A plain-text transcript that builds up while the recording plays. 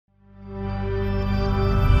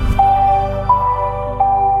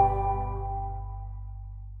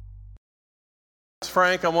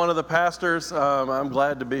Frank. I'm one of the pastors. I'm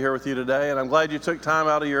glad to be here with you today, and I'm glad you took time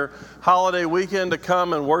out of your holiday weekend to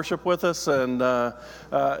come and worship with us. And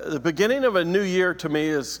the beginning of a new year to me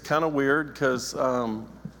is kind of weird because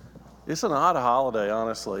it's an odd holiday,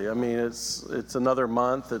 honestly. I mean, it's another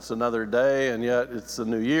month, it's another day, and yet it's a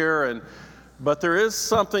new year. But there is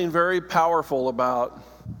something very powerful about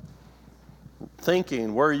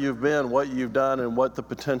thinking where you've been, what you've done, and what the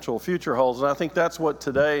potential future holds. And I think that's what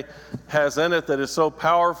today has in it that is so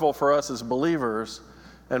powerful for us as believers.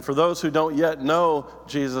 And for those who don't yet know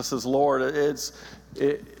Jesus as Lord,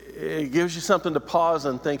 it gives you something to pause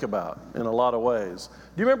and think about in a lot of ways.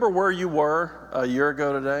 Do you remember where you were a year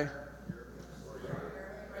ago today?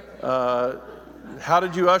 How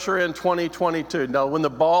did you usher in 2022? Now, when the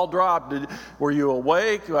ball dropped, were you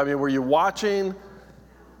awake? I mean, were you watching?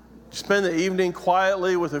 Spend the evening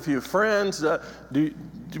quietly with a few friends?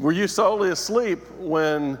 Were you solely asleep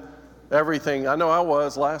when everything? I know I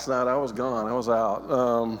was last night. I was gone. I was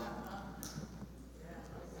out.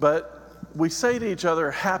 But we say to each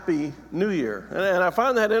other, Happy New Year. And I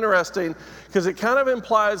find that interesting because it kind of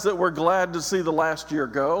implies that we're glad to see the last year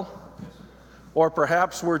go. Or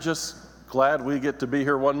perhaps we're just glad we get to be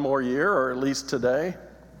here one more year, or at least today.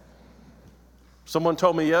 Someone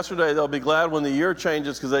told me yesterday they'll be glad when the year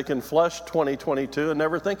changes because they can flush 2022 and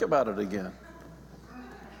never think about it again.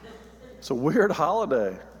 It's a weird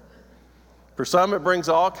holiday. For some, it brings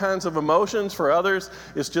all kinds of emotions. For others,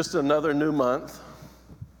 it's just another new month.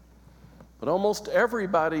 But almost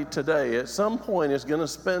everybody today at some point is going to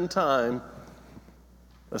spend time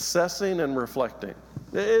assessing and reflecting.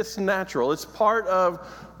 It's natural. It's part of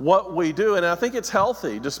what we do, and I think it's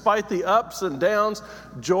healthy. Despite the ups and downs,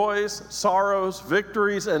 joys, sorrows,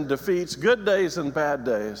 victories, and defeats, good days and bad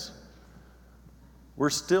days, we're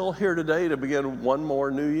still here today to begin one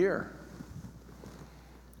more new year.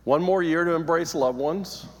 One more year to embrace loved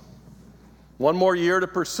ones. One more year to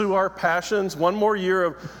pursue our passions. One more year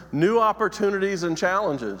of new opportunities and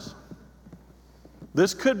challenges.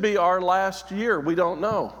 This could be our last year. We don't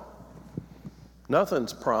know.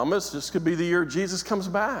 Nothing's promised. This could be the year Jesus comes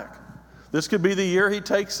back. This could be the year he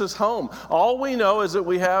takes us home. All we know is that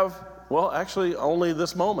we have, actually only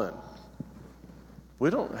this moment. We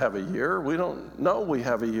don't have a year. We don't know we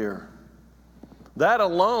have a year. That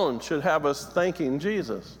alone should have us thanking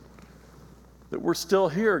Jesus that we're still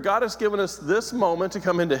here. God has given us this moment to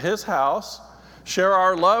come into his house, share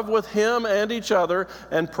our love with him and each other,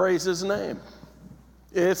 and praise his name.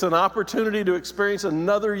 It's an opportunity to experience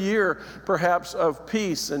another year, perhaps, of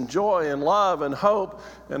peace and joy and love and hope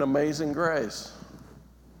and amazing grace.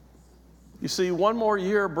 You see, one more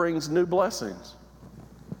year brings new blessings,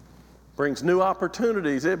 brings new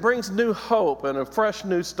opportunities. It brings new hope and a fresh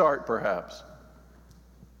new start, perhaps.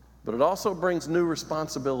 But it also brings new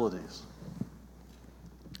responsibilities.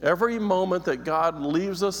 Every moment that God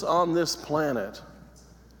leaves us on this planet,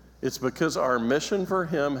 it's because our mission for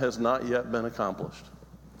him has not yet been accomplished.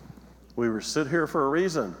 We were sit here for a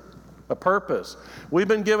reason, a purpose. We've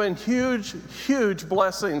been given huge, huge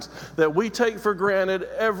blessings that we take for granted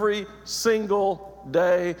every single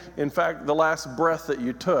day. In fact, the last breath that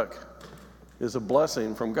you took is a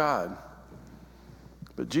blessing from God.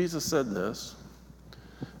 But Jesus said this,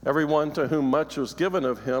 everyone to whom much was given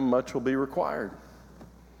of him, much will be required.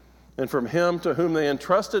 And from him to whom they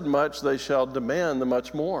entrusted much, they shall demand the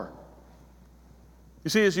much more. You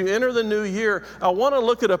see, as you enter the new year, I want to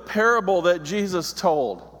look at a parable that Jesus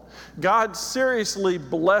told. God seriously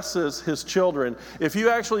blesses his children. If you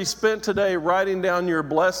actually spent today writing down your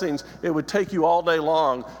blessings, it would take you all day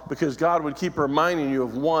long because God would keep reminding you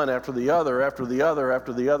of one after the other, after the other,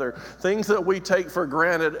 after the other. Things that we take for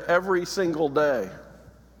granted every single day.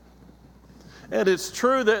 And it's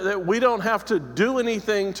true that we don't have to do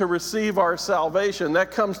anything to receive our salvation. That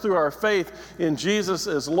comes through our faith in Jesus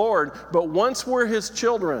as Lord. But once we're his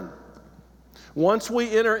children, once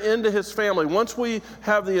we enter into his family, once we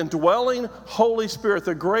have the indwelling Holy Spirit,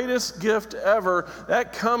 the greatest gift ever,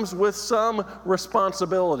 that comes with some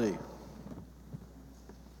responsibility.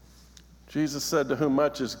 Jesus said, to whom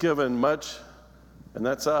much is given, much, and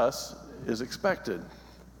that's us, is expected.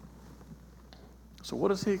 So what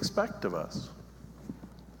does he expect of us?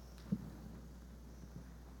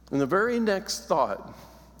 In the very next thought,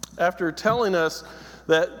 after telling us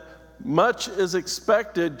that much is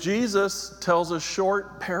expected, Jesus tells a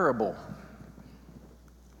short parable.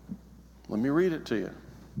 Let me read it to you.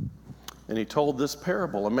 And he told this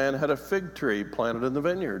parable. A man had a fig tree planted in the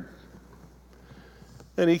vineyard.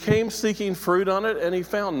 And he came seeking fruit on it, and he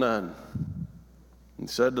found none. He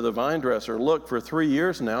said to the vine dresser, look, for 3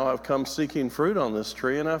 years now I've come seeking fruit on this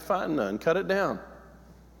tree, and I find none. Cut it down.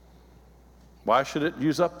 Why should it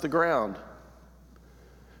use up the ground?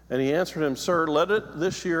 And he answered him, Sir, let it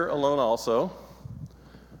this year alone also,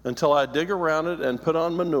 until I dig around it and put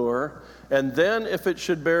on manure, and then if it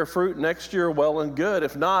should bear fruit next year, well and good.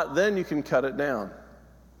 If not, then you can cut it down.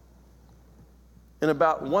 In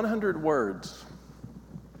about 100 words,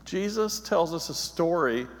 Jesus tells us a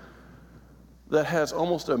story that has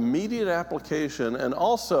almost immediate application and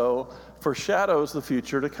also foreshadows the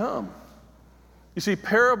future to come. You see,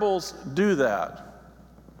 parables do that.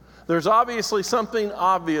 There's obviously something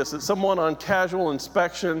obvious that someone on casual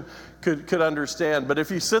inspection could understand. But if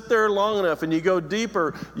you sit there long enough and you go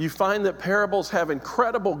deeper, you find that parables have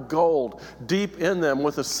incredible gold deep in them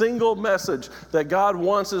with a single message that God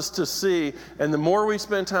wants us to see. And the more we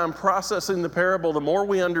spend time processing the parable, the more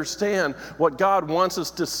we understand what God wants us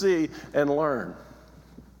to see and learn.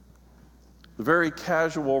 The very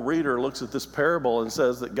casual reader looks at this parable and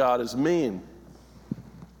says that God is mean.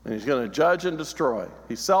 And he's going to judge and destroy.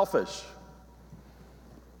 He's selfish.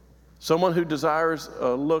 Someone who desires a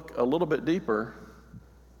look a little bit deeper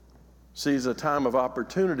sees a time of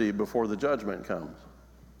opportunity before the judgment comes.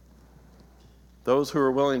 Those who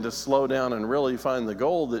are willing to slow down and really find the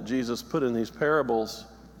gold that Jesus put in these parables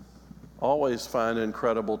always find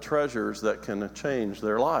incredible treasures that can change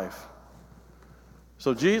their life.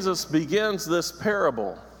 So Jesus begins this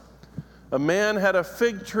parable. A man had a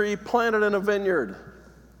fig tree planted in a vineyard.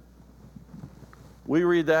 We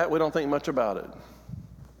read that, we don't think much about it.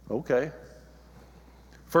 Okay.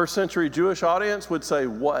 First century Jewish audience would say,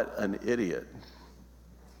 what an idiot.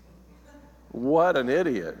 What an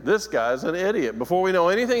idiot. This guy's an idiot. Before we know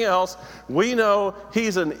anything else, we know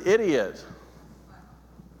he's an idiot.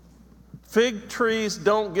 Fig trees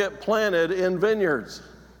don't get planted in vineyards.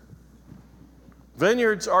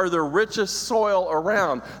 Vineyards are the richest soil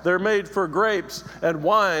around. They're made for grapes and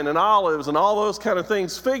wine and olives and all those kind of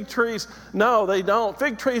things. Fig trees, no, they don't.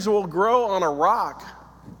 Fig trees will grow on a rock.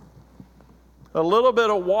 A little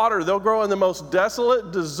bit of water. They'll grow in the most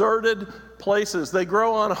desolate, deserted places. They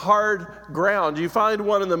grow on hard ground. You find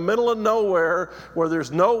one in the middle of nowhere where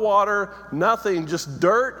there's no water, nothing, just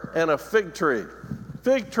dirt and a fig tree.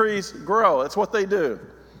 Fig trees grow. That's what they do.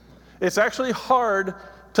 It's actually hard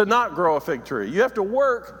to not grow a fig tree. You have to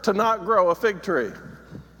work to not grow a fig tree.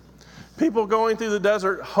 People going through the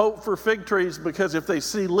desert hope for fig trees because if they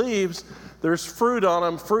see leaves, there's fruit on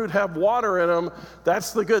them. Fruit have water in them.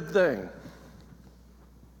 That's the good thing.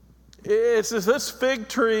 It's as this fig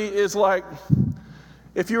tree is like,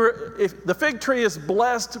 if the fig tree is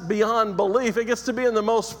blessed beyond belief, it gets to be in the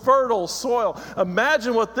most fertile soil.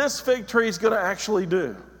 Imagine what this fig tree is going to actually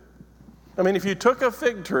do. I mean, if you took a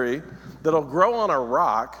fig tree that'll grow on a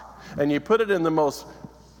rock and you put it in the most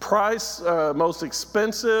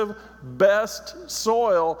expensive, best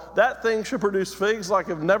soil, that thing should produce figs like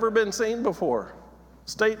have never been seen before.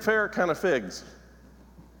 State fair kind of figs.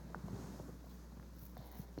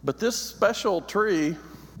 But this special tree,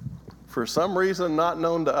 for some reason not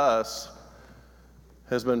known to us,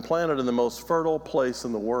 has been planted in the most fertile place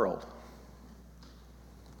in the world.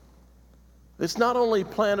 It's not only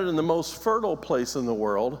planted in the most fertile place in the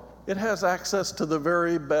world, it has access to the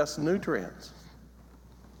very best nutrients.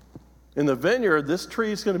 In the vineyard, this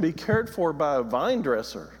tree is going to be cared for by a vine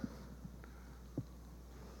dresser.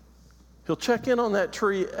 He'll check in on that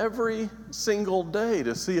tree every single day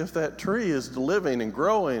to see if that tree is living and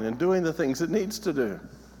growing and doing the things it needs to do.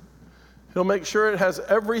 He'll make sure it has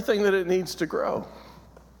everything that it needs to grow.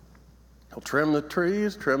 He'll trim the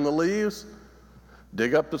trees, trim the leaves,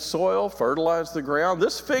 dig up the soil, fertilize the ground.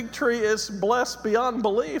 This fig tree is blessed beyond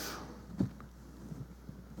belief.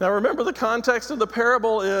 Now remember, the context of the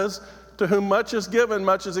parable is, to whom much is given,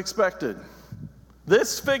 much is expected.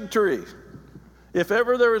 This fig tree, if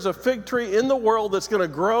ever there is a fig tree in the world that's going to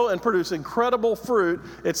grow and produce incredible fruit,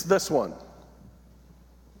 it's this one.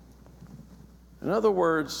 In other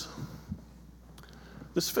words,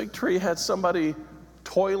 this fig tree had somebody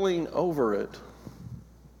toiling over it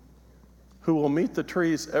who will meet the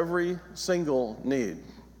tree's every single need,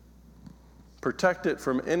 protect it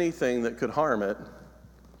from anything that could harm it.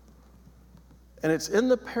 And it's in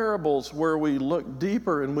the parables where we look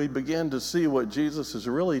deeper and we begin to see what Jesus is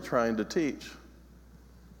really trying to teach.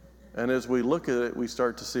 And as we look at it, we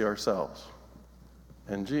start to see ourselves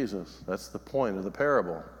and Jesus. That's the point of the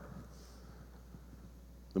parable.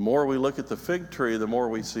 The more we look at the fig tree, the more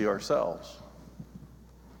we see ourselves.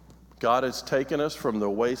 God has taken us from the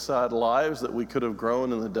wayside lives that we could have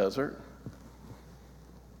grown in the desert.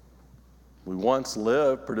 We once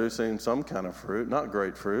lived producing some kind of fruit, not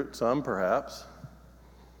great fruit, some perhaps.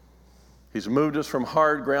 He's moved us from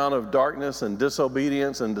hard ground of darkness and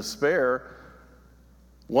disobedience and despair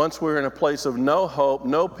Once we were in a place of no hope,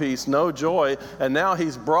 no peace, no joy, and now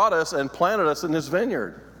he's brought us and planted us in his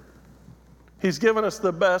vineyard. He's given us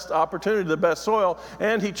the best opportunity, the best soil,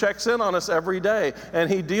 and he checks in on us every day, and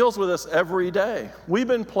he deals with us every day. We've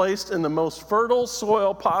been placed in the most fertile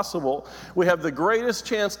soil possible. We have the greatest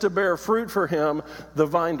chance to bear fruit for him, the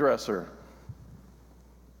vine dresser.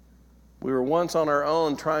 We were once on our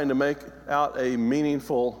own trying to make out a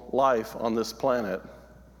meaningful life on this planet,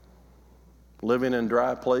 living in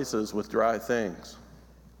dry places with dry things.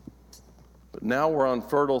 But now we're on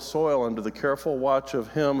fertile soil under the careful watch of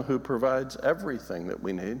him who provides everything that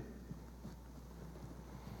we need.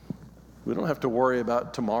 We don't have to worry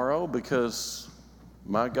about tomorrow because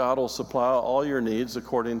my God will supply all your needs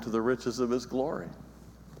according to the riches of his glory.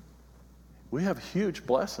 We have huge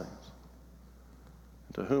blessings.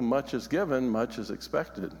 To whom much is given, much is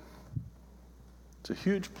expected. It's a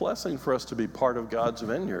huge blessing for us to be part of God's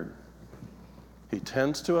vineyard. He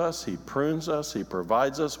tends to us, he prunes us, he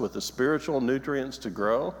provides us with the spiritual nutrients to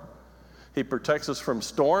grow. He protects us from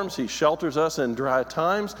storms, he shelters us in dry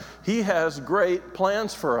times. He has great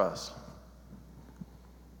plans for us.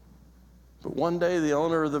 But one day the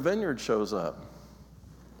owner of the vineyard shows up.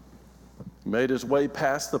 He made his way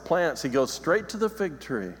past the plants. He goes straight to the fig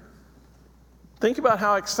tree. Think about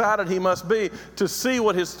how excited he must be to see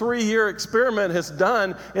what his 3-year experiment has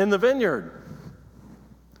done in the vineyard.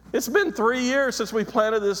 It's been 3 years since we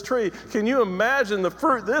planted this tree. Can you imagine the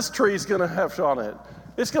fruit this tree is going to have on it?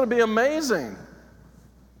 It's going to be amazing.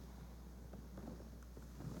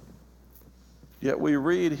 Yet we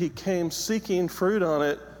read, he came seeking fruit on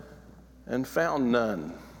it and found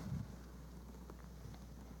none.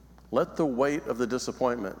 Let the weight of the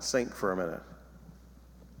disappointment sink for a minute.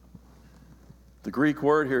 The Greek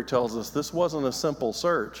word here tells us this wasn't a simple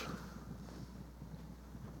search.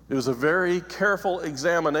 It was a very careful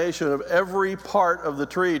examination of every part of the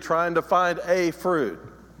tree, trying to find a fruit.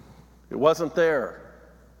 It wasn't there.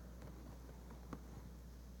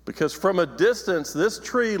 Because from a distance, this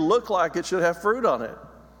tree looked like it should have fruit on it.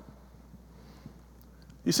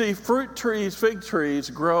 You see, fruit trees, fig trees,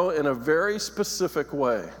 grow in a very specific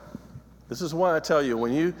way. This is why I tell you,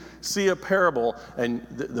 when you see a parable, and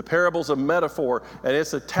the parable's a metaphor, and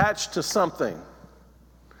it's attached to something,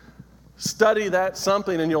 study that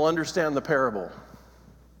something and you'll understand the parable.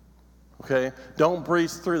 Okay? Don't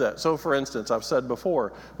breeze through that. So for instance, I've said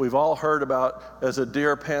before, we've all heard about as a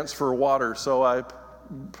deer pants for water, so I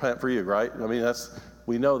pant for you, right? I mean,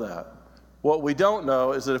 we know that. What we don't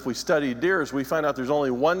know is that if we study deers, we find out there's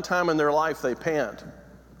only one time in their life they pant.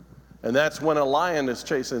 And that's when a lion is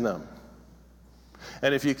chasing them.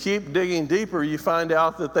 And if you keep digging deeper, you find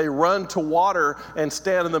out that they run to water and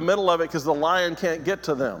stand in the middle of it because the lion can't get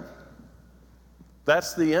to them.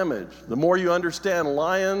 That's the image. The more you understand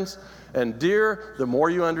lions and deer, the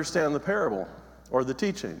more you understand the parable or the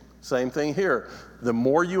teaching. Same thing here. The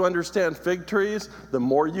more you understand fig trees, the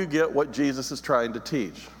more you get what Jesus is trying to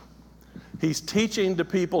teach. He's teaching to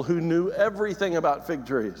people who knew everything about fig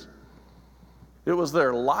trees. It was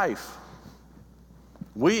their life.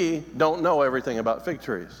 We don't know everything about fig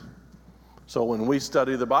trees. So when we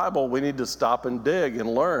study the Bible, we need to stop and dig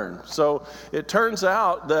and learn. So it turns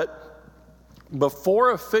out that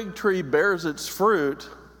before a fig tree bears its fruit,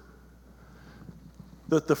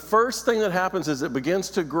 that the first thing that happens is it begins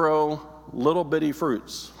to grow little bitty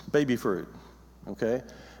fruits, baby fruit, okay?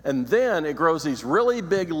 And then it grows these really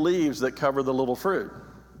big leaves that cover the little fruit.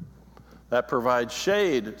 That provides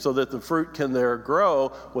shade so that the fruit can there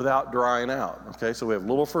grow without drying out, okay? So we have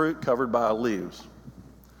little fruit covered by leaves.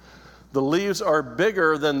 The leaves are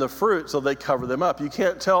bigger than the fruit, so they cover them up. You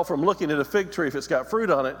can't tell from looking at a fig tree if it's got fruit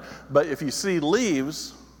on it, but if you see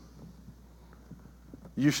leaves,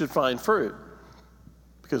 you should find fruit,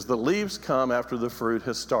 because the leaves come after the fruit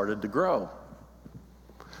has started to grow.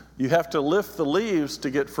 You have to lift the leaves to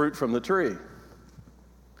get fruit from the tree.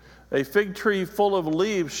 A fig tree full of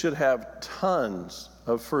leaves should have tons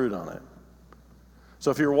of fruit on it. So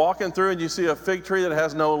if you're walking through and you see a fig tree that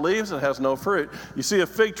has no leaves, it has no fruit. You see a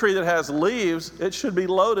fig tree that has leaves, it should be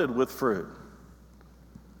loaded with fruit.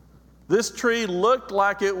 This tree looked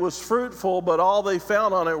like it was fruitful, but all they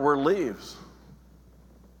found on it were leaves.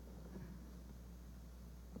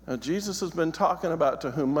 Now, Jesus has been talking about to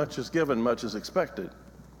whom much is given, much is expected.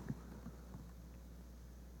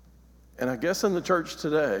 And I guess in the church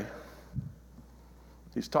today,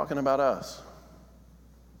 he's talking about us.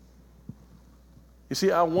 You see,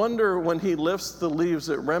 I wonder when he lifts the leaves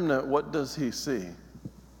at Remnant, what does he see?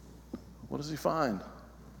 What does he find?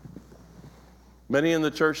 Many in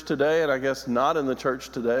the church today, and I guess not in the church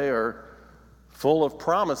today, are full of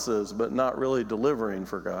promises, but not really delivering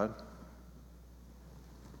for God.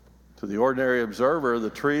 To the ordinary observer, the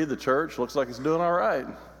tree, the church, looks like it's doing all right.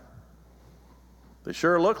 They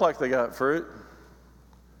sure look like they got fruit.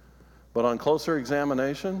 But on closer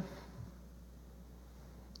examination,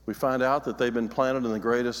 we find out that they've been planted in the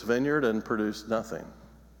greatest vineyard and produced nothing.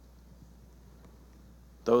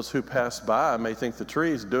 Those who pass by may think the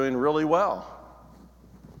tree is doing really well.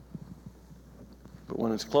 But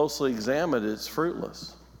when it's closely examined, it's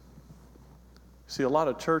fruitless. See, a lot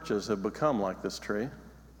of churches have become like this tree,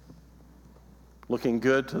 looking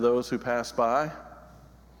good to those who pass by,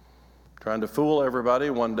 trying to fool everybody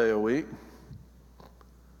one day a week.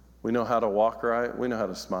 We know how to walk right. We know how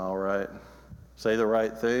to smile right, say the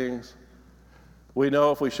right things. We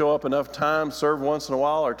know if we show up enough times, serve once in a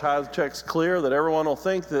while, our tithe check's clear, that everyone will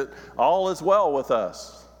think that all is well with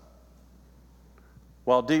us.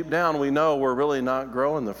 While deep down we know we're really not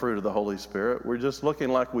growing the fruit of the Holy Spirit. We're just looking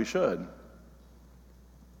like we should.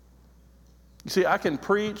 You see, I can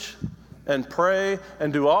preach and pray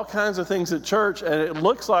and do all kinds of things at church, and it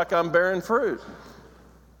looks like I'm bearing fruit.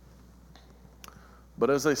 But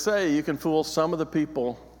as they say, you can fool some of the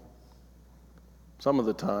people some of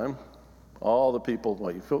the time. All the people,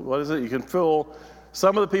 what is it? You can fool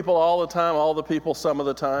some of the people all the time, all the people some of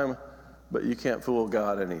the time, but you can't fool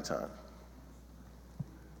God anytime.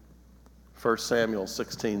 1 Samuel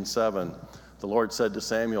 16:7, the Lord said to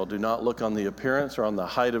Samuel, "Do not look on the appearance or on the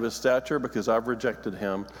height of his stature, because I've rejected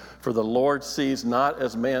him. For the Lord sees not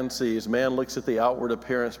as man sees. Man looks at the outward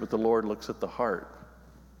appearance, but the Lord looks at the heart."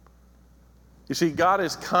 You see, God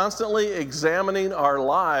is constantly examining our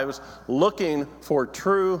lives, looking for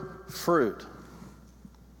true fruit.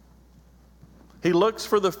 He looks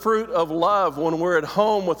for the fruit of love when we're at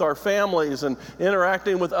home with our families and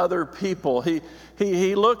interacting with other people.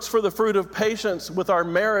 He looks for the fruit of patience with our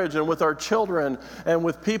marriage and with our children and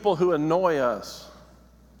with people who annoy us.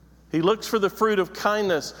 He looks for the fruit of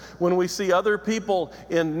kindness when we see other people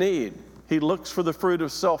in need. He looks for the fruit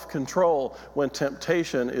of self-control when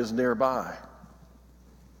temptation is nearby.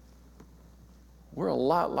 We're a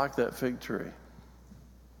lot like that fig tree.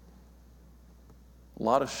 A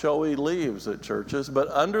lot of showy leaves at churches, but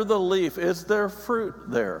under the leaf, is there fruit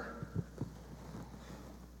there?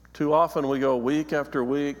 Too often we go week after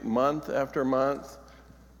week, month after month,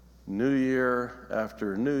 new year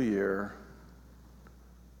after new year,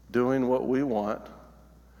 doing what we want,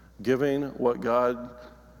 giving what God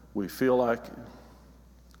we feel like,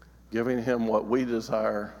 giving him what we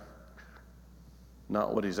desire,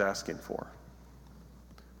 not what he's asking for.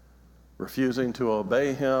 Refusing to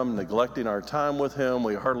obey him, neglecting our time with him.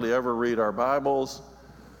 We hardly ever read our Bibles,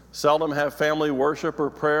 seldom have family worship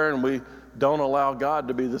or prayer, and we don't allow God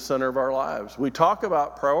to be the center of our lives. We talk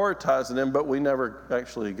about prioritizing him, but we never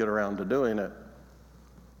actually get around to doing it.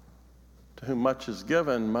 To whom much is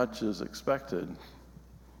given, much is expected.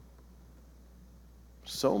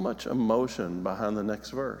 So much emotion behind the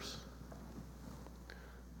next verse.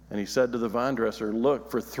 And he said to the vine dresser,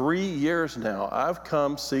 "Look, for 3 years now, I've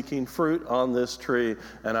come seeking fruit on this tree,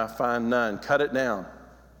 and I find none. Cut it down.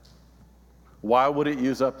 Why would it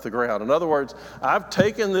use up the ground?" In other words, I've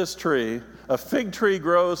taken this tree. A fig tree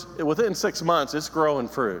grows, within 6 months, it's growing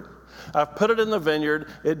fruit. I've put it in the vineyard.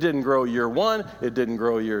 It didn't grow year 1. It didn't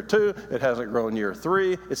grow year 2. It hasn't grown year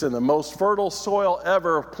 3. It's in the most fertile soil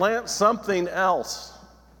ever. Plant something else.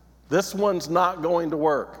 This one's not going to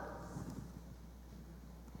work.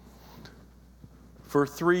 For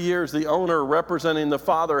 3 years, the owner representing the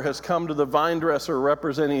Father has come to the vine dresser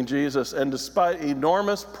representing Jesus, and despite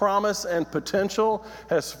enormous promise and potential,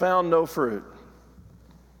 has found no fruit.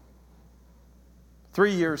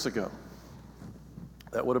 3 years ago,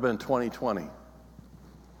 that would have been 2020.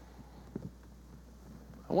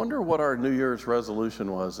 I wonder what our New Year's resolution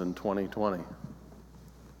was in 2020.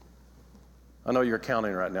 I know you're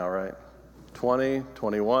counting right now, right? 20,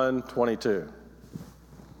 21, 22.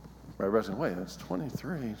 Everybody's saying, wait, that's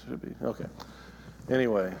 23, should be, okay.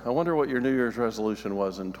 Anyway, I wonder what your New Year's resolution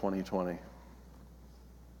was in 2020.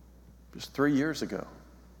 Just 3 years ago.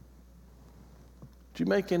 Did you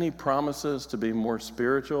make any promises to be more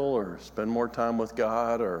spiritual or spend more time with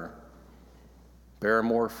God or bear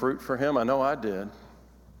more fruit for him? I know I did.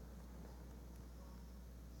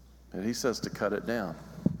 And he says to cut it down.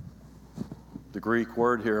 The Greek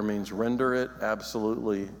word here means render it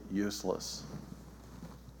absolutely useless.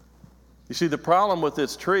 You see, the problem with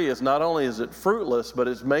this tree is not only is it fruitless, but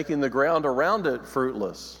it's making the ground around it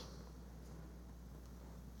fruitless.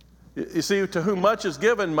 You see, to whom much is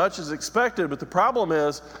given, much is expected. But the problem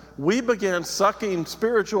is we began sucking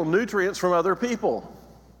spiritual nutrients from other people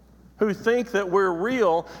who think that we're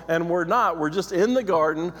real and we're not. We're just in the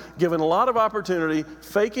garden, given a lot of opportunity,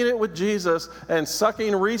 faking it with Jesus, and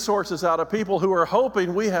sucking resources out of people who are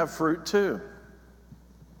hoping we have fruit too.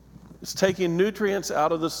 It's taking nutrients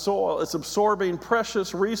out of the soil. It's absorbing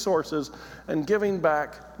precious resources and giving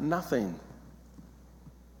back nothing.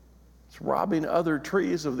 It's robbing other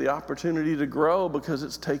trees of the opportunity to grow because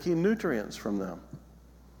it's taking nutrients from them.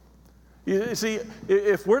 You see,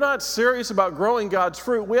 if we're not serious about growing God's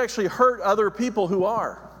fruit, we actually hurt other people who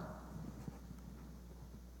are.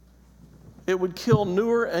 It would kill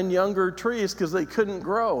newer and younger trees because they couldn't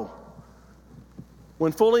grow.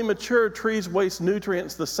 When fully mature, trees waste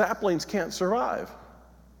nutrients, the saplings can't survive.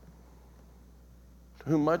 To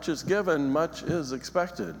whom much is given, much is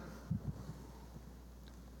expected.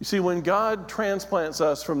 You see, when God transplants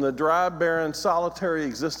us from the dry, barren, solitary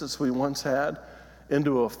existence we once had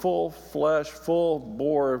into a full-flesh,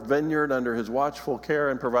 full-bore vineyard under His watchful care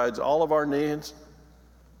and provides all of our needs,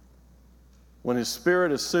 when His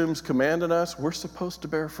Spirit assumes command in us, we're supposed to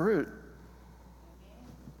bear fruit.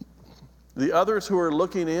 The others who are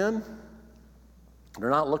looking in, they're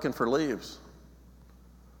not looking for leaves.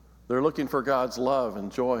 They're looking for God's love and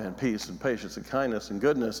joy and peace and patience and kindness and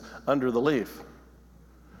goodness under the leaf.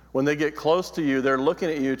 When they get close to you, they're looking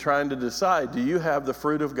at you trying to decide, do you have the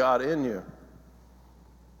fruit of God in you?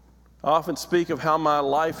 I often speak of how my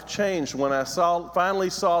life changed when I finally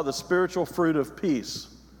saw the spiritual fruit of peace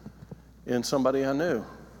in somebody I knew.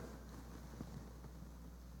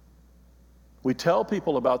 We tell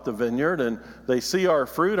people about the vineyard, and they see our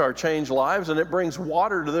fruit, our changed lives, and it brings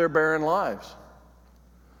water to their barren lives.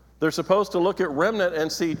 They're supposed to look at Remnant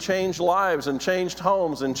and see changed lives and changed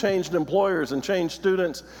homes and changed employers and changed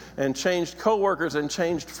students and changed coworkers and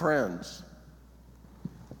changed friends.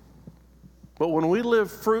 But when we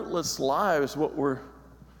live fruitless lives, we're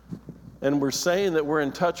saying that we're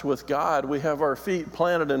in touch with God, we have our feet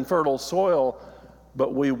planted in fertile soil,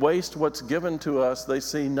 but we waste what's given to us, they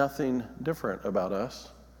see nothing different about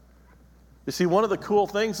us. You see, one of the cool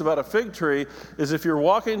things about a fig tree is if you're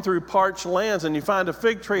walking through parched lands and you find a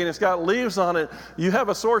fig tree and it's got leaves on it, you have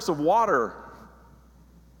a source of water.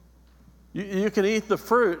 You can eat the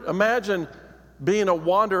fruit. Imagine being a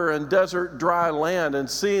wanderer in desert, dry land and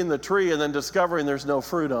seeing the tree and then discovering there's no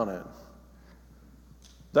fruit on it.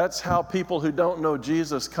 That's how people who don't know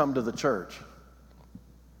Jesus come to the church.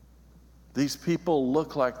 These people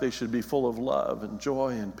look like they should be full of love and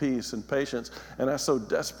joy and peace and patience, and I so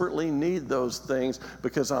desperately need those things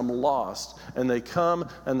because I'm lost. And they come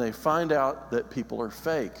and they find out that people are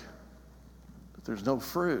fake, that there's no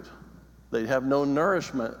fruit. They have no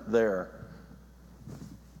nourishment there.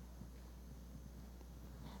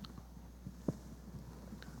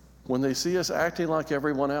 When they see us acting like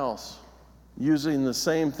everyone else, using the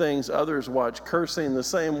same things others watch, cursing the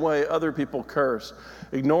same way other people curse,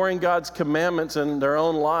 ignoring God's commandments in their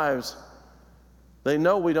own lives, they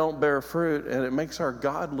know we don't bear fruit, and it makes our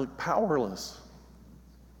God look powerless.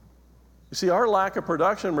 You see, our lack of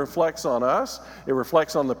production reflects on us. It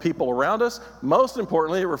reflects on the people around us. Most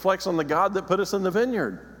importantly, it reflects on the God that put us in the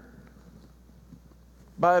vineyard.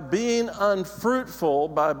 By being unfruitful,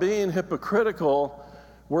 by being hypocritical,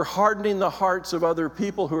 we're hardening the hearts of other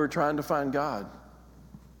people who are trying to find God.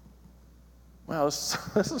 Wow, this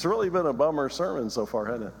has really been a bummer sermon so far,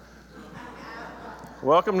 hasn't it?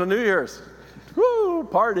 Welcome to New Year's. Woo,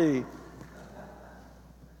 party.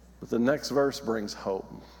 But the next verse brings hope.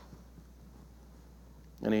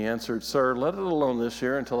 And he answered, "Sir, let it alone this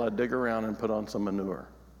year until I dig around and put on some manure."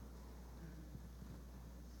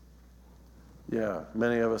 Yeah,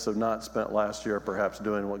 many of us have not spent last year perhaps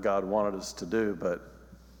doing what God wanted us to do, but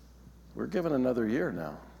we're given another year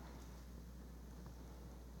now.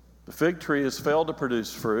 The fig tree has failed to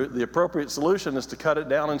produce fruit. The appropriate solution is to cut it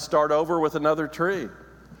down and start over with another tree.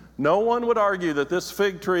 No one would argue that this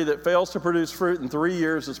fig tree that fails to produce fruit in 3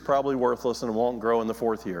 years is probably worthless and won't grow in the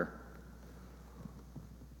 4th year.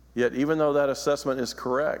 Yet, even though that assessment is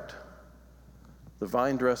correct, the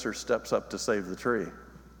vine dresser steps up to save the tree.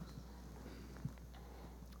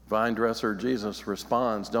 Vine dresser Jesus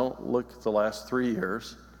responds, don't look at the last 3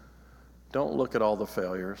 years. Don't look at all the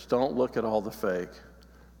failures. Don't look at all the fake.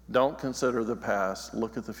 Don't consider the past.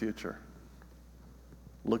 Look at the future.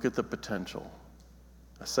 Look at the potential.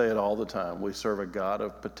 I say it all the time. We serve a God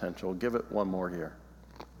of potential. Give it one more year.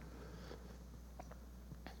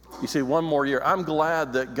 You see, one more year. I'm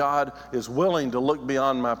glad that God is willing to look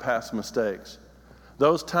beyond my past mistakes.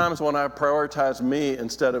 Those times when I prioritized me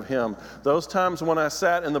instead of Him. Those times when I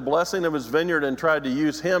sat in the blessing of His vineyard and tried to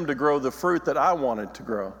use Him to grow the fruit that I wanted to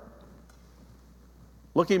grow.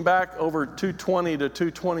 Looking back over 220 to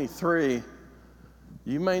 223,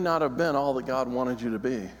 you may not have been all that God wanted you to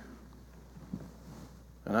be.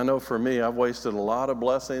 And I know for me, I've wasted a lot of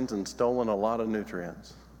blessings and stolen a lot of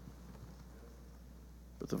nutrients.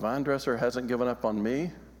 But the vine dresser hasn't given up on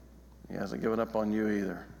me. He hasn't given up on you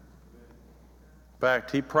either. In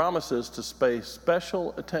fact, he promises to pay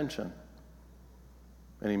special attention.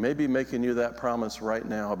 And he may be making you that promise right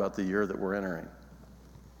now about the year that we're entering.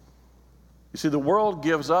 You see, the world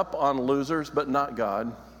gives up on losers, but not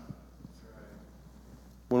God.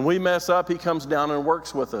 When we mess up, he comes down and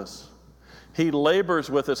works with us. He labors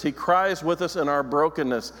with us. He cries with us in our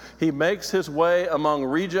brokenness. He makes his way among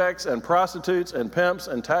rejects and prostitutes and pimps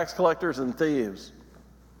and tax collectors and thieves.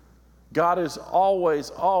 God has always,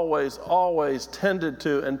 always, always tended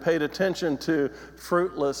to and paid attention to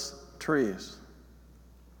fruitless trees.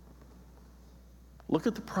 Look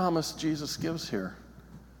at the promise Jesus gives here.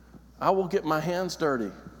 I will get my hands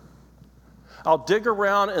dirty. I'll dig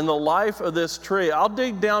around in the life of this tree. I'll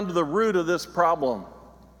dig down to the root of this problem.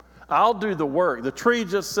 I'll do the work. The tree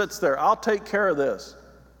just sits there. I'll take care of this.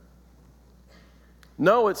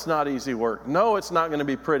 No, it's not easy work. No, it's not going to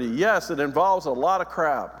be pretty. Yes, it involves a lot of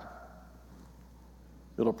crap.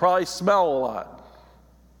 It'll probably smell a lot.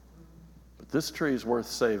 But this tree is worth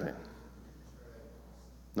saving,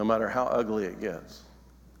 no matter how ugly it gets.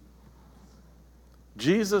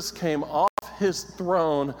 Jesus came off his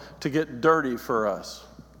throne to get dirty for us.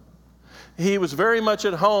 He was very much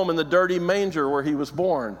at home in the dirty manger where he was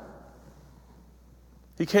born.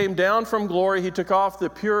 He came down from glory. He took off the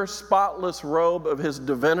pure, spotless robe of his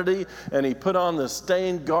divinity, and he put on the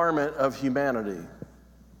stained garment of humanity.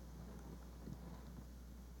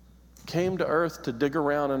 Came to earth to dig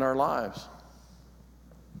around in our lives,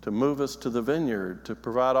 to move us to the vineyard, to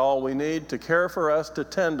provide all we need, to care for us, to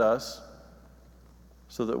tend us,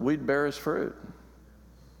 so that we'd bear his fruit.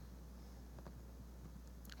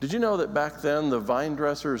 Did you know that back then the vine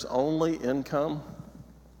dresser's only income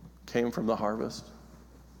came from the harvest?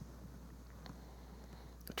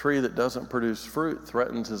 A tree that doesn't produce fruit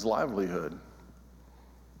threatens his livelihood.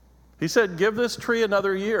 He said, give this tree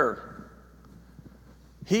another year.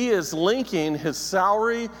 He is linking his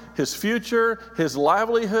salary, his future, his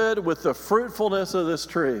livelihood with the fruitfulness of this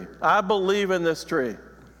tree. I believe in this tree.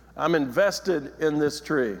 I'm invested in this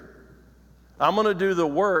tree. I'm going to do the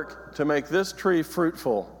work to make this tree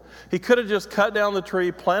fruitful. He could have just cut down the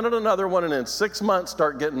tree, planted another one, and in 6 months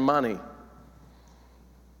start getting money.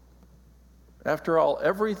 After all,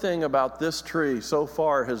 everything about this tree so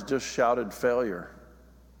far has just shouted failure.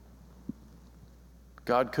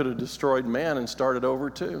 God could have destroyed man and started over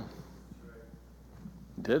too.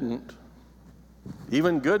 Didn't.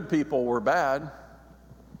 Even good people were bad.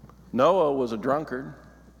 Noah was a drunkard.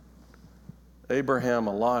 Abraham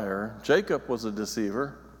a liar. Jacob was a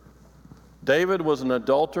deceiver. David was an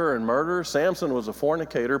adulterer and murderer. Samson was a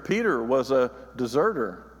fornicator. Peter was a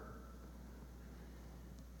deserter.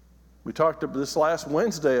 We talked this last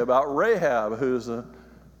Wednesday about Rahab, who's a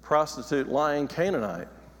prostitute, lying Canaanite.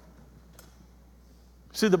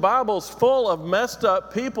 See, the Bible's full of messed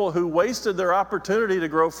up people who wasted their opportunity to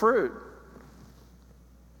grow fruit.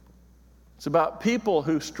 It's about people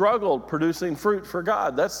who struggled producing fruit for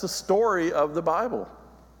God. That's the story of the Bible.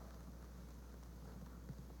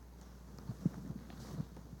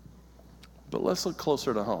 But let's look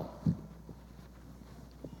closer to home.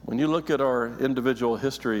 When you look at our individual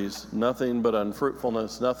histories, nothing but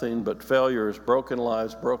unfruitfulness, nothing but failures, broken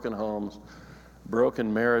lives, broken homes,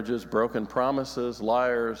 broken marriages, broken promises,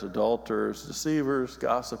 liars, adulterers, deceivers,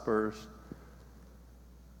 gossipers.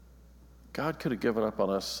 God could have given up on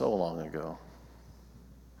us so long ago.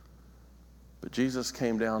 But Jesus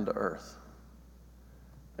came down to earth,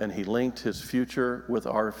 and he linked his future with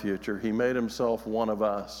our future. He made himself one of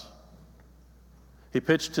us. He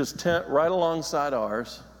pitched his tent right alongside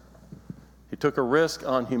ours. He took a risk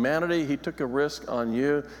on humanity. He took a risk on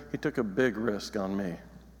you. He took a big risk on me.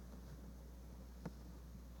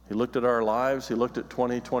 He looked at our lives. He looked at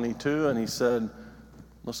 2022, and he said,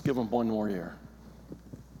 let's give them one more year.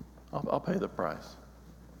 I'll pay the price.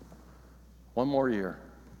 One more year.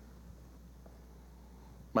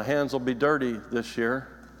 My hands will be dirty this year.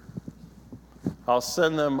 I'll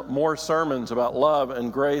send them more sermons about love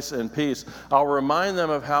and grace and peace. I'll remind them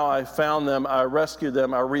of how I found them, I rescued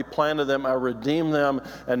them, I replanted them, I redeemed them,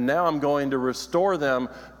 and now I'm going to restore them,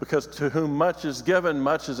 because to whom much is given,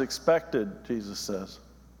 much is expected, Jesus says.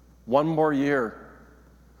 One more year.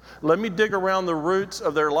 Let me dig around the roots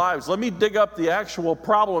of their lives. Let me dig up the actual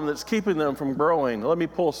problem that's keeping them from growing. Let me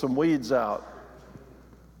pull some weeds out.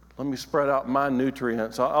 Let me spread out my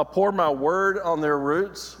nutrients. I'll pour my word on their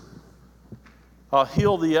roots. I'll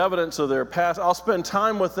heal the evidence of their past. I'll spend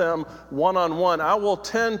time with them one-on-one. I will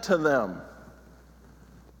tend to them.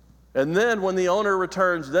 And then when the owner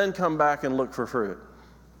returns, then come back and look for fruit.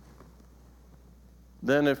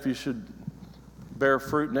 Then if you should bear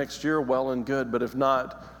fruit next year, well and good. But if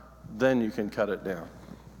not, then you can cut it down.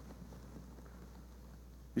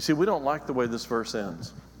 You see, we don't like the way this verse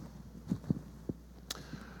ends.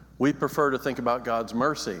 We prefer to think about God's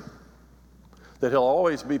mercy, that He'll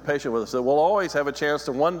always be patient with us, that we'll always have a chance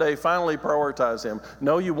to one day finally prioritize Him.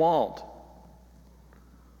 No, you won't.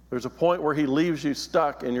 There's a point where He leaves you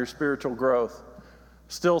stuck in your spiritual growth,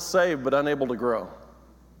 still saved but unable to grow.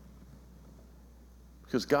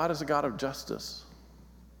 Because God is a God of justice.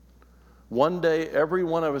 One day, every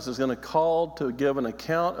one of us is going to call to give an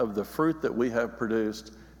account of the fruit that we have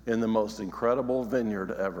produced in the most incredible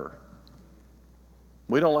vineyard ever.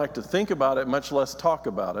 We don't like to think about it, much less talk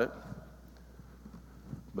about it.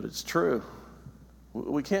 But it's true.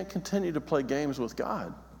 We can't continue to play games with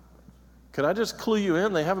God. Can I just clue you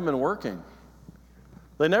in? They haven't been working.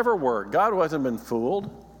 They never work. God hasn't been fooled.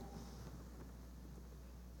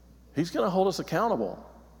 He's going to hold us accountable.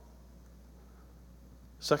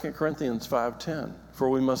 2 Corinthians 5:10, for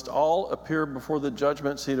we must all appear before the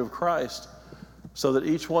judgment seat of Christ, so that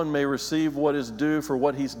each one may receive what is due for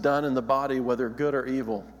what he's done in the body, whether good or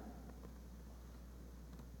evil.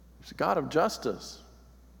 He's a God of justice.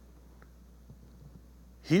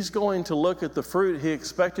 He's going to look at the fruit He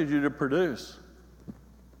expected you to produce.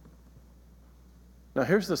 Now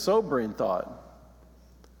here's the sobering thought.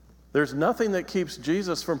 There's nothing that keeps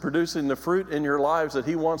Jesus from producing the fruit in your lives that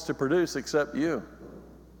He wants to produce except you.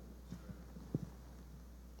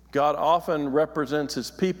 God often represents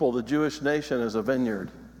His people, the Jewish nation, as a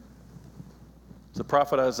vineyard. The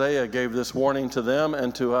prophet Isaiah gave this warning to them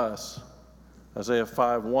and to us. Isaiah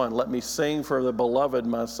 5:1, let me sing for the beloved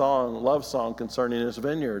my song, love song concerning His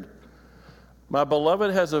vineyard. My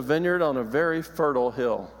beloved has a vineyard on a very fertile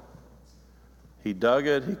hill. He dug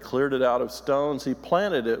it, He cleared it out of stones, He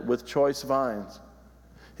planted it with choice vines.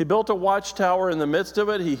 He built a watchtower in the midst of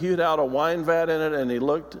it, He hewed out a wine vat in it, and He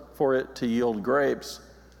looked for it to yield grapes,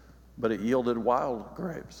 but it yielded wild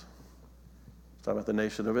grapes. It's talking about the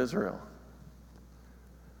nation of Israel.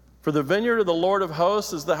 For the vineyard of the Lord of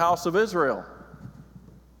hosts is the house of Israel,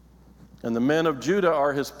 and the men of Judah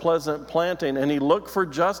are His pleasant planting. And He looked for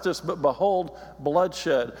justice, but behold,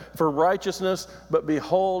 bloodshed. For righteousness, but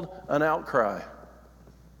behold, an outcry.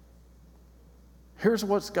 Here's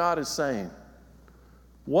what God is saying.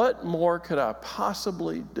 What more could I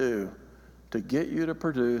possibly do to get you to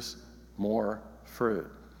produce more fruit?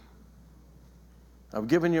 I've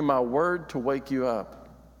given you my word to wake you up.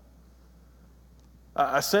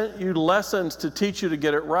 I sent you lessons to teach you to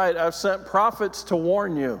get it right. I've sent prophets to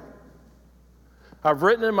warn you. I've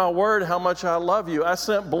written in my word how much I love you. I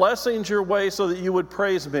sent blessings your way so that you would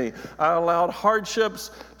praise me. I allowed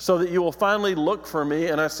hardships so that you will finally look for me.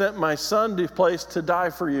 And I sent my Son to place to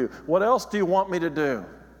die for you. What else do you want me to do?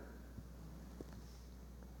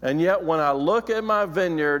 And yet when I look at my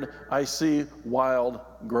vineyard, I see wild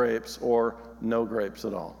grapes or no grapes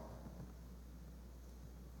at all.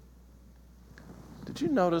 Did you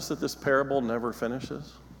notice that this parable never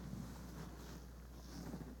finishes?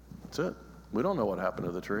 That's it. We don't know what happened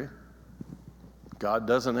to the tree. God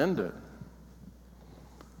doesn't end it.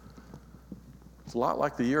 It's a lot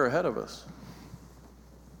like the year ahead of us.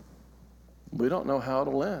 We don't know how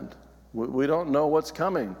it'll end. We don't know what's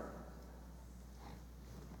coming.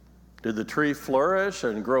 Did the tree flourish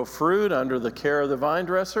and grow fruit under the care of the vine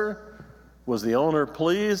dresser? Was the owner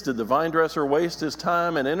pleased? Did the vine dresser waste his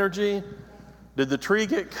time and energy? Did the tree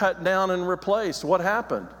get cut down and replaced? What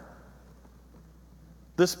happened?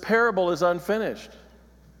 This parable is unfinished.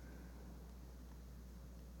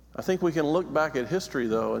 I think we can look back at history,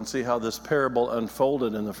 though, and see how this parable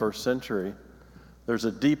unfolded in the first century. There's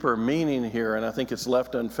a deeper meaning here, and I think it's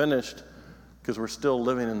left unfinished because we're still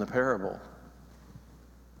living in the parable.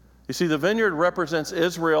 You see, the vineyard represents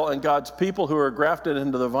Israel and God's people who are grafted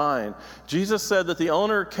into the vine. Jesus said that the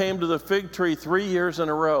owner came to the fig tree 3 years in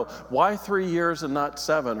a row. Why 3 years and not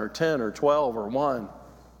 7 or 10 or 12 or 1?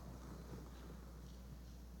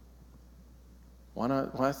 Why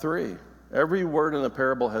not? Why 3? Every word in the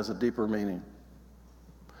parable has a deeper meaning.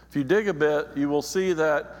 If you dig a bit, you will see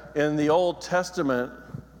that in the Old Testament,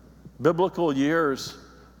 biblical years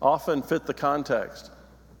often fit the context.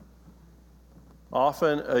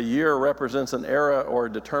 Often a year represents an era or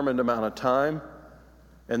a determined amount of time,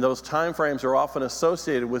 and those time frames are often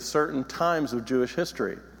associated with certain times of Jewish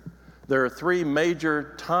history. There are 3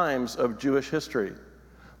 major times of Jewish history: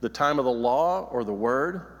 the time of the law or the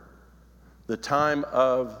word, the time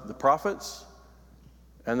of the prophets,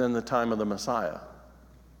 and then the time of the Messiah.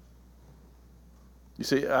 You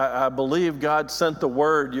see, I believe God sent the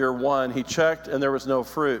word year one. He checked and there was no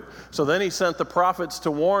fruit. So then he sent the prophets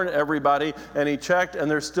to warn everybody, and he checked and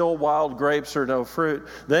there's still wild grapes or no fruit.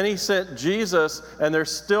 Then he sent Jesus and there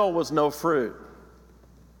still was no fruit.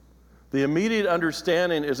 The immediate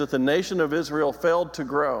understanding is that the nation of Israel failed to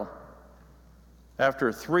grow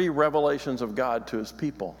after 3 revelations of God to his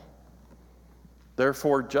people.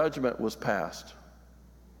 Therefore, judgment was passed.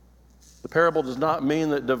 The parable does not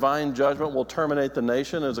mean that divine judgment will terminate the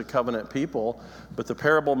nation as a covenant people, but the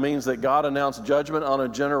parable means that God announced judgment on a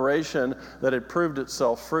generation that had proved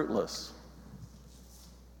itself fruitless.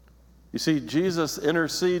 You see, Jesus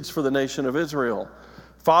intercedes for the nation of Israel.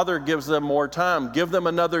 Father gives them more time. Give them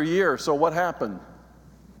another year. So what happened?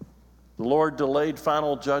 The Lord delayed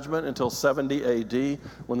final judgment until 70 AD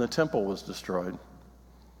when the temple was destroyed.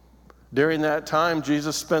 During that time,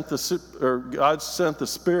 God sent the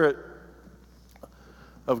Spirit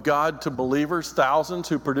of God to believers, thousands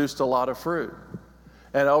who produced a lot of fruit.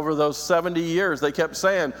 And over those 70 years, they kept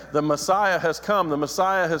saying, the Messiah has come, the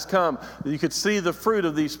Messiah has come. You could see the fruit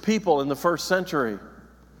of these people in the first century.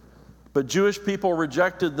 But Jewish people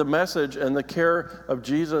rejected the message and the care of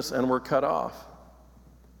Jesus and were cut off.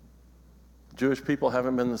 Jewish people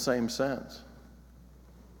haven't been the same since.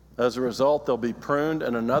 As a result, they'll be pruned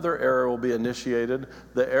and another era will be initiated,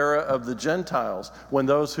 the era of the Gentiles, when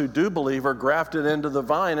those who do believe are grafted into the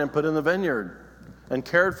vine and put in the vineyard and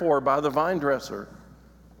cared for by the vine dresser.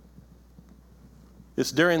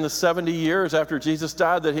 It's during the 70 years after Jesus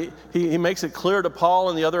died that he makes it clear to Paul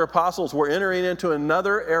and the other apostles, we're entering into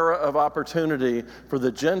another era of opportunity for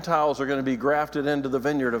the Gentiles are going to be grafted into the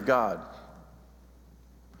vineyard of God.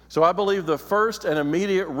 So I believe the first and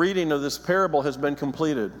immediate reading of this parable has been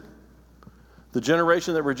completed. The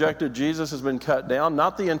generation that rejected Jesus has been cut down,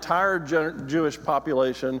 not the entire Jewish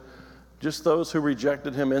population, just those who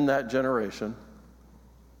rejected him in that generation.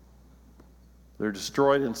 They're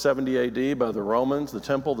destroyed in 70 AD by the Romans. The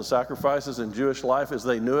temple, the sacrifices, and Jewish life as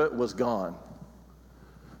they knew it was gone.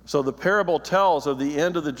 So the parable tells of the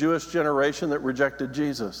end of the Jewish generation that rejected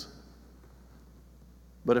Jesus.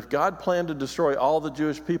 But if God planned to destroy all the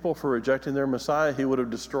Jewish people for rejecting their Messiah, he would have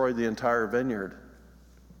destroyed the entire vineyard.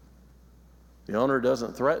 The owner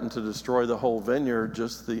doesn't threaten to destroy the whole vineyard,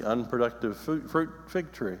 just the unproductive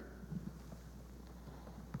fig tree.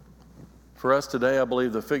 For us today, I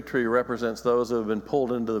believe the fig tree represents those who have been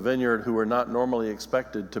pulled into the vineyard who were not normally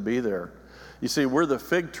expected to be there. You see, we're the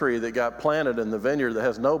fig tree that got planted in the vineyard that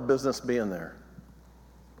has no business being there.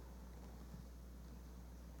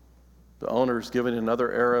 The owner's giving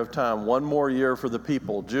another era of time, one more year for the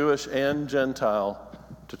people, Jewish and Gentile,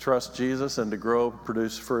 to trust Jesus and to grow,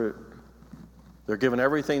 produce fruit. They're given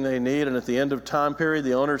everything they need, and at the end of time period,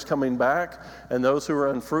 the owner's coming back, and those who are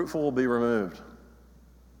unfruitful will be removed.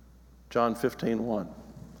 John 15:1.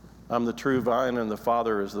 I'm the true vine, and the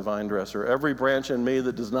Father is the vine dresser. Every branch in me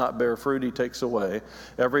that does not bear fruit, he takes away.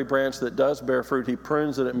 Every branch that does bear fruit, he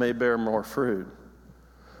prunes that it may bear more fruit.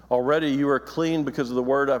 Already you are clean because of the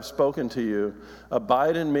word I've spoken to you.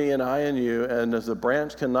 Abide in me and I in you, and as the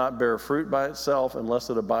branch cannot bear fruit by itself unless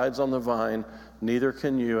it abides on the vine, neither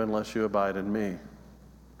can you unless you abide in me.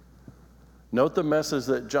 Note the message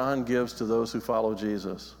that John gives to those who follow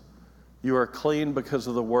Jesus. You are clean because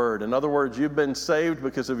of the word. In other words, you've been saved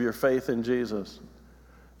because of your faith in Jesus.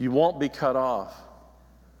 You won't be cut off.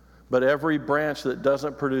 But every branch that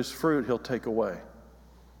doesn't produce fruit, he'll take away.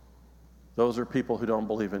 Those are people who don't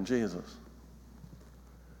believe in Jesus.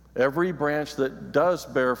 Every branch that does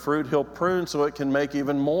bear fruit, he'll prune so it can make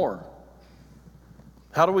even more.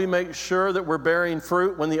 How do we make sure that we're bearing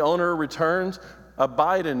fruit when the owner returns?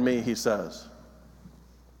 Abide in me, he says.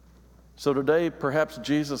 So today, perhaps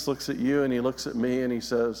Jesus looks at you and he looks at me and he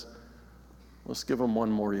says, let's give him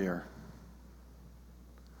one more year.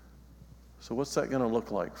 So what's that going to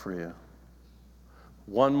look like for you?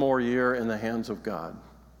 One more year in the hands of God.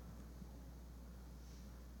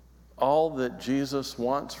 All that Jesus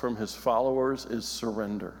wants from his followers is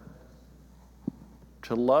surrender.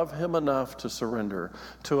 To love him enough to surrender.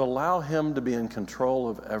 To allow him to be in control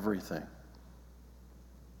of everything.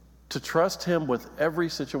 To trust him with every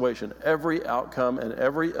situation, every outcome, and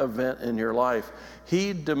every event in your life.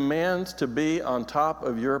 He demands to be on top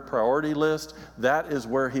of your priority list. That is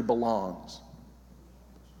where he belongs.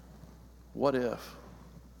 What if?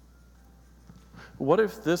 What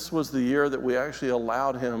if this was the year that we actually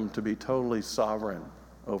allowed him to be totally sovereign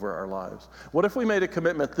over our lives? What if we made a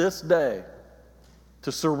commitment this day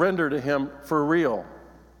to surrender to him for real?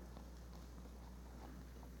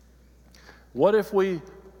 What if we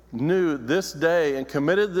knew this day and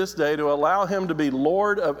committed this day to allow him to be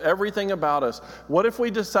Lord of everything about us? What if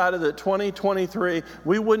we decided that 2023,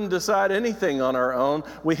 we wouldn't decide anything on our own?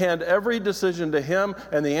 We hand every decision to him,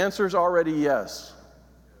 and the answer is already yes.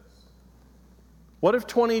 What if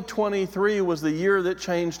 2023 was the year that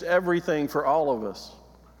changed everything for all of us?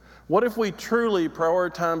 What if we truly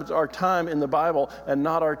prioritized our time in the Bible and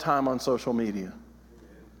not our time on social media?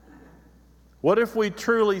 What if we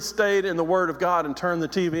truly stayed in the Word of God and turned the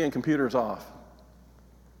TV and computers off?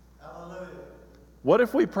 Hallelujah. What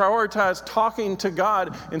if we prioritized talking to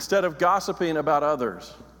God instead of gossiping about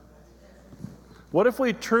others? What if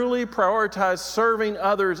we truly prioritized serving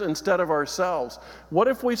others instead of ourselves? What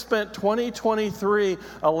if we spent 2023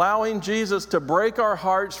 allowing Jesus to break our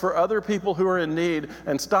hearts for other people who are in need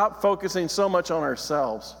and stop focusing so much on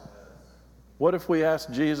ourselves? What if we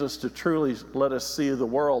asked Jesus to truly let us see the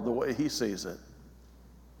world the way he sees it?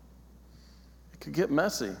 It could get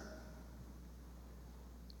messy.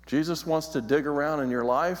 Jesus wants to dig around in your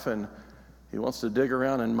life, and he wants to dig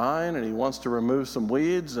around in mine, and he wants to remove some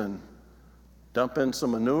weeds and dump in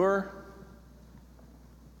some manure,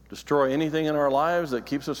 destroy anything in our lives that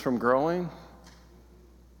keeps us from growing.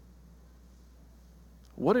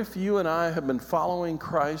 What if you and I have been following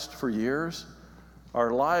Christ for years?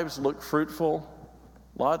 Our lives look fruitful,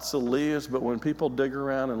 lots of leaves, but when people dig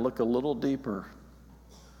around and look a little deeper,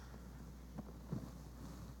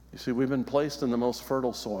 you see, we've been placed in the most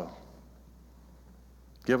fertile soil,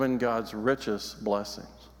 given God's richest blessings.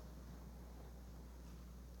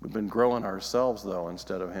 We've been growing ourselves, though,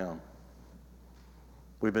 instead of him.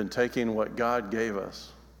 We've been taking what God gave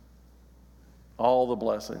us, all the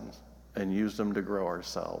blessings, and used them to grow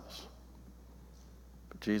ourselves.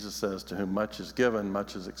 Jesus says, to whom much is given,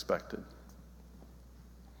 much is expected.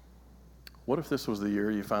 What if this was the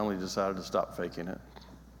year you finally decided to stop faking it?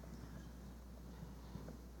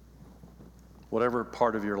 Whatever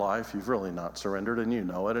part of your life you've really not surrendered, and you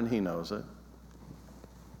know it, and he knows it.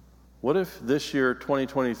 What if this year,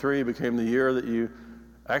 2023, became the year that you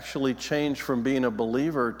actually changed from being a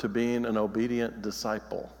believer to being an obedient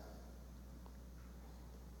disciple?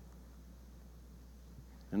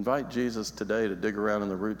 Invite Jesus today to dig around in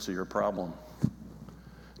the roots of your problem.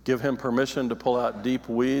 Give him permission to pull out deep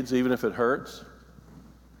weeds, even if it hurts.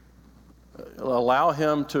 Allow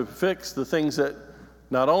him to fix the things that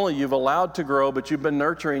not only you've allowed to grow, but you've been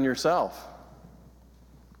nurturing yourself.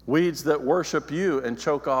 Weeds that worship you and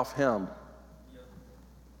choke off him.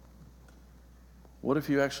 What if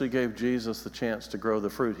you actually gave Jesus the chance to grow the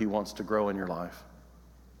fruit he wants to grow in your life?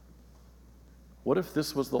 What if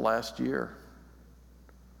this was the last year?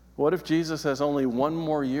 What if Jesus has only one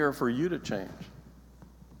more year for you to change?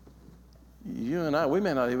 You and I, we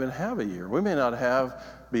may not even have a year. We may not have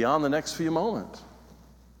beyond the next few moments.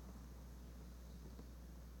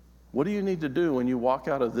 What do you need to do when you walk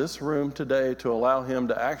out of this room today to allow him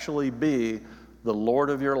to actually be the Lord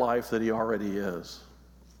of your life that he already is?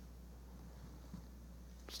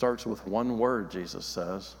 It starts with one word, Jesus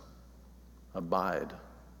says, abide.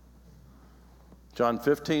 John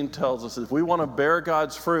 15 tells us if we want to bear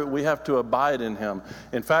God's fruit, we have to abide in him.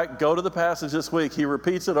 In fact, go to the passage this week. He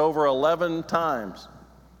repeats it over 11 times.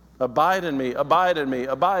 Abide in me, abide in me,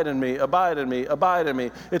 abide in me, abide in me, abide in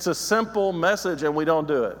me. It's a simple message, and we don't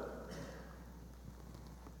do it.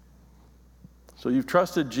 So you've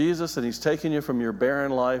trusted Jesus, and he's taken you from your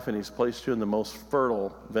barren life, and he's placed you in the most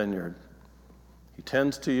fertile vineyard. He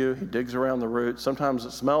tends to you. He digs around the roots. Sometimes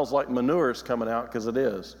it smells like manure is coming out, because it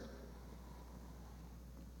is.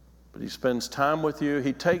 But he spends time with you.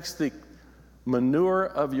 He takes the manure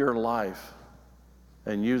of your life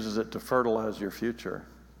and uses it to fertilize your future.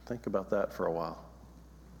 Think about that for a while.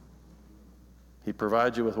 He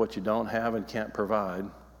provides you with what you don't have and can't provide.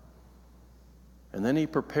 And then he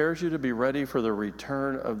prepares you to be ready for the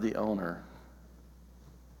return of the owner.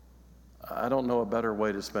 I don't know a better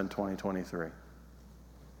way to spend 2023.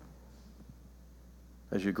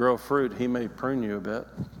 As you grow fruit, he may prune you a bit.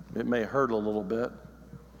 It may hurt a little bit.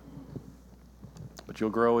 But you'll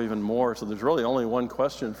grow even more. So there's really only one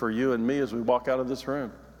question for you and me as we walk out of this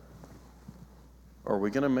room. Are we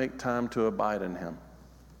going to make time to abide in him?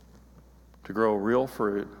 To grow real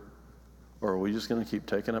fruit? Or are we just going to keep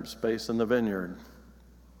taking up space in the vineyard,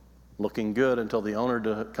 looking good until the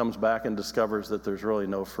owner comes back and discovers that there's really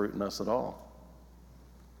no fruit in us at all?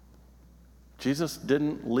 Jesus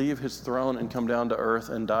didn't leave his throne and come down to earth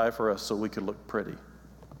and die for us so we could look pretty.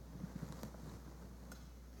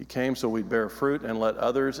 He came so we'd bear fruit and let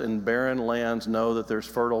others in barren lands know that there's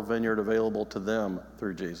fertile vineyard available to them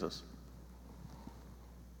through Jesus.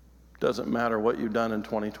 Doesn't matter what you've done in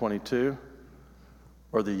 2022.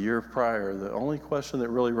 or the year prior. The only question that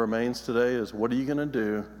really remains today is, what are you going to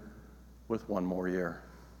do with one more year?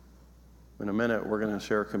 In a minute, we're going to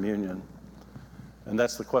share communion. And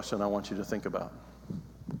that's the question I want you to think about.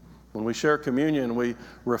 When we share communion, we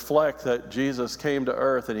reflect that Jesus came to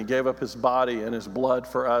earth and he gave up his body and his blood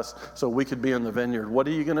for us so we could be in the vineyard. What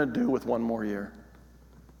are you going to do with one more year?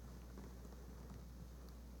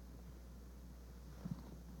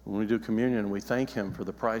 When we do communion, we thank him for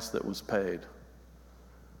the price that was paid.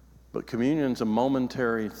 But communion's a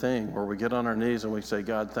momentary thing where we get on our knees and we say,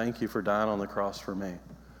 God, thank you for dying on the cross for me.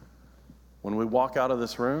 When we walk out of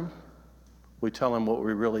this room, we tell him what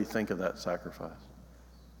we really think of that sacrifice.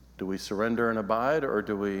 Do we surrender and abide, or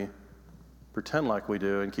do we pretend like we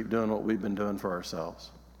do and keep doing what we've been doing for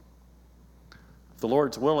ourselves? If the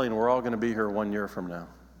Lord's willing, we're all going to be here 1 year from now.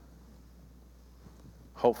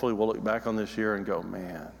 Hopefully we'll look back on this year and go,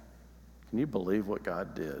 man, can you believe what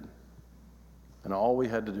God did? And all we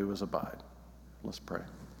had to do was abide. Let's pray.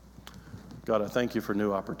 God, I thank you for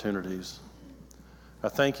new opportunities. I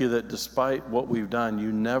thank you that despite what we've done,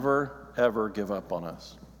 you never, ever give up on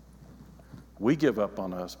us. We give up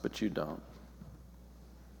on us, but you don't.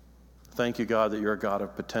 Thank you, God, that you're a God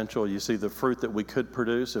of potential. You see the fruit that we could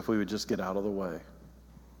produce if we would just get out of the way.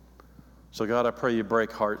 So, God, I pray you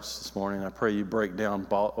break hearts this morning. I pray you break down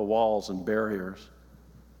walls and barriers.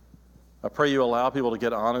 I pray you allow people to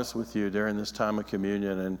get honest with you during this time of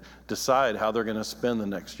communion and decide how they're going to spend the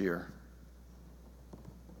next year.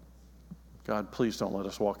 God, please don't let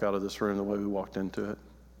us walk out of this room the way we walked into it.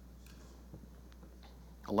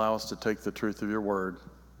 Allow us to take the truth of your word,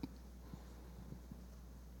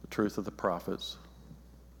 the truth of the prophets,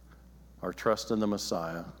 our trust in the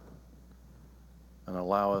Messiah, and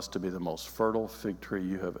allow us to be the most fertile fig tree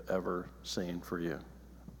you have ever seen for you.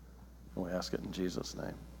 And we ask it in Jesus'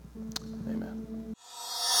 name. Amen.